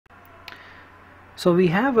So we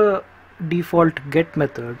have a default get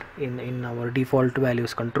method in our default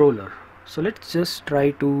values controller. So let's just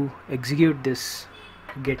try to execute this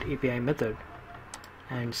get API method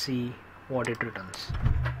and see what it returns.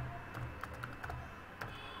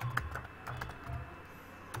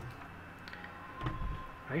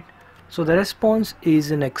 Right, so the response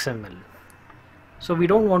is in XML. So we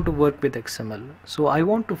don't want to work with XML, so I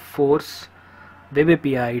want to force Web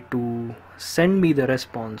API to send me the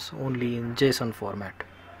response only in JSON format.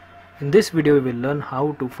 In this video we will learn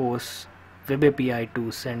how to force Web API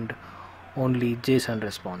to send only JSON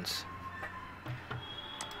response.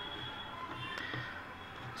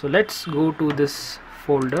 So let's go to this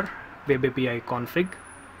folder, Web API config,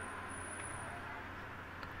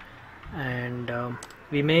 and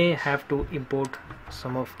we may have to import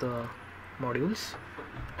some of the modules,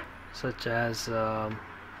 such as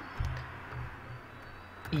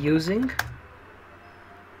using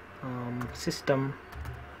system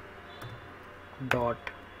dot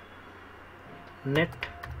net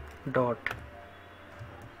dot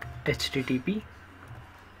http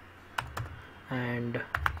and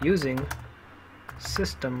using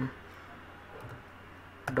system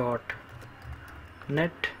dot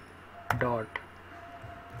net dot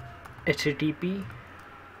http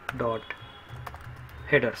dot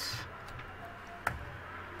headers.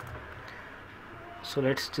 So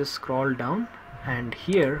let's just scroll down, and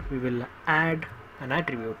here we will add an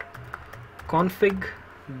attribute config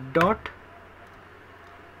dot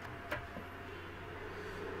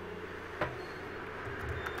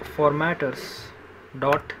formatters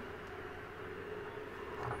dot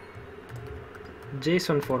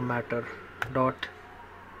JSON formatter dot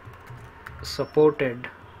supported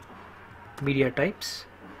media types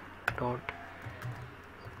dot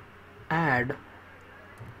add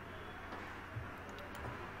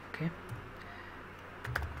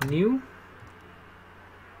new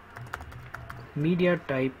media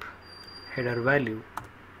type header value,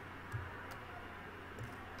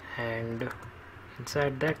 and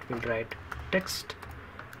inside that we'll write text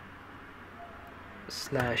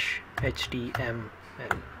 /html.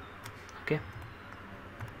 Okay,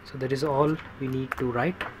 so that is all we need to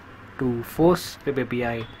write to force Web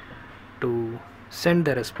API to send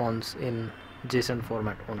the response in JSON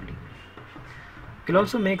format only. We'll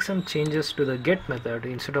also make some changes to the get method.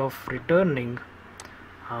 Instead of returning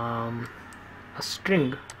a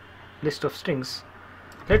string, list of strings,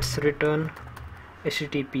 let's return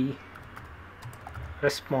HTTP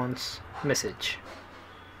response message.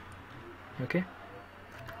 Okay,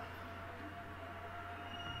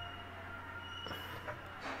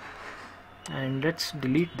 and let's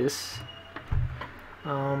delete this.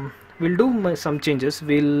 We'll do some changes.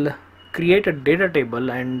 We'll create a data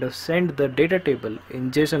table and send the data table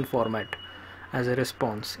in JSON format as a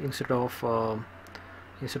response instead of a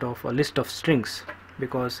list of strings,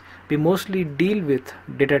 because we mostly deal with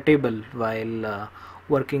data table while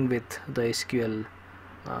working with the SQL.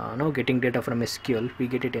 Getting data from SQL, we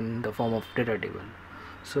get it in the form of data table.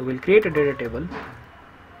 So we'll create a data table.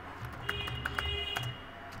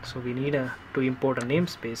 So we need to import a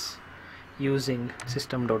namespace using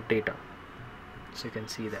system.data. So you can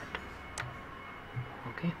see that.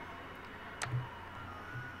 Okay,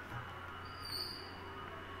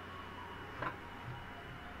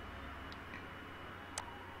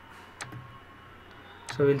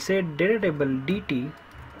 so we'll say data table dt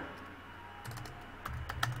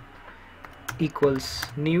equals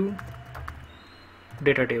new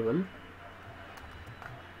data table,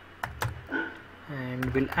 and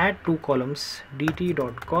we'll add two columns, dt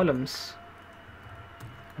dot columns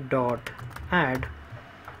dot add.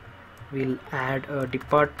 We'll add a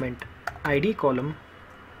department ID column.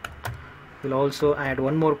 We'll also add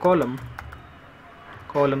one more column,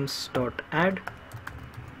 columns dot add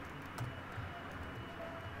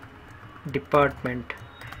department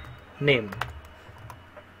name.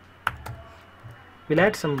 We'll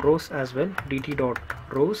add some rows as well, dt dot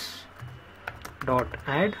rows dot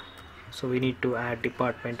add. So we need to add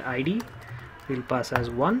department ID. We'll pass as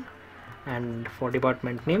 1, and for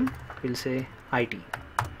department name we'll say IT.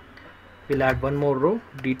 We'll add one more row,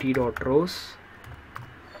 dt dot rows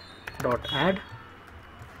dot add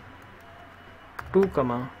 2,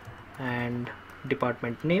 and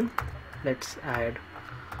department name, let's add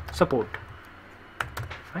support.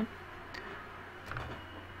 Fine.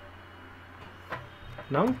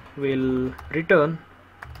 Now we'll return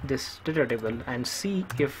this data table and see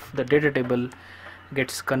if the data table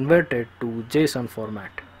gets converted to JSON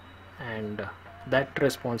format, and that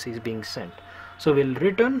response is being sent. So we'll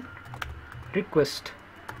return request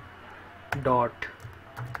dot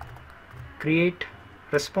create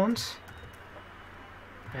response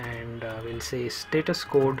and we'll say status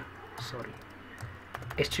code, sorry,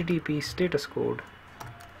 http status code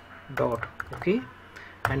dot okay,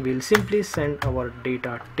 and we'll simply send our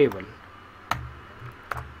data table.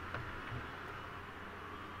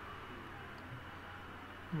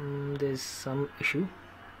 There's some issue.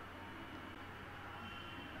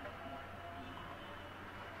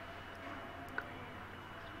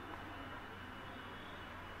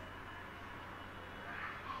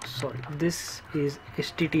 Sorry, this is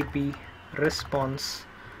http response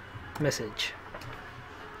message.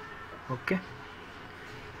 Okay,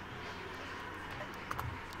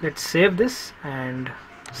 let's save this and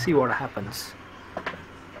see what happens.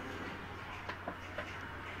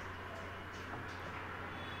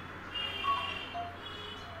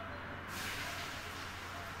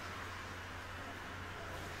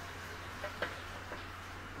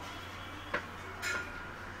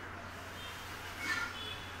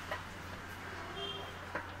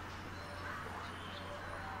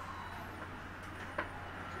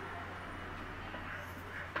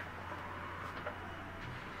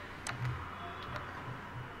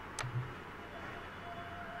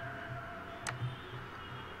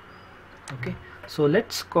 Okay, so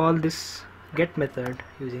let's call this get method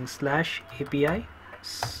using /API/values.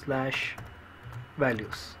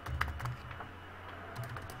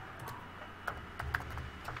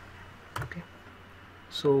 Okay,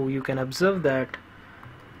 so you can observe that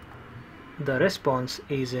the response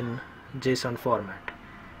is in JSON format.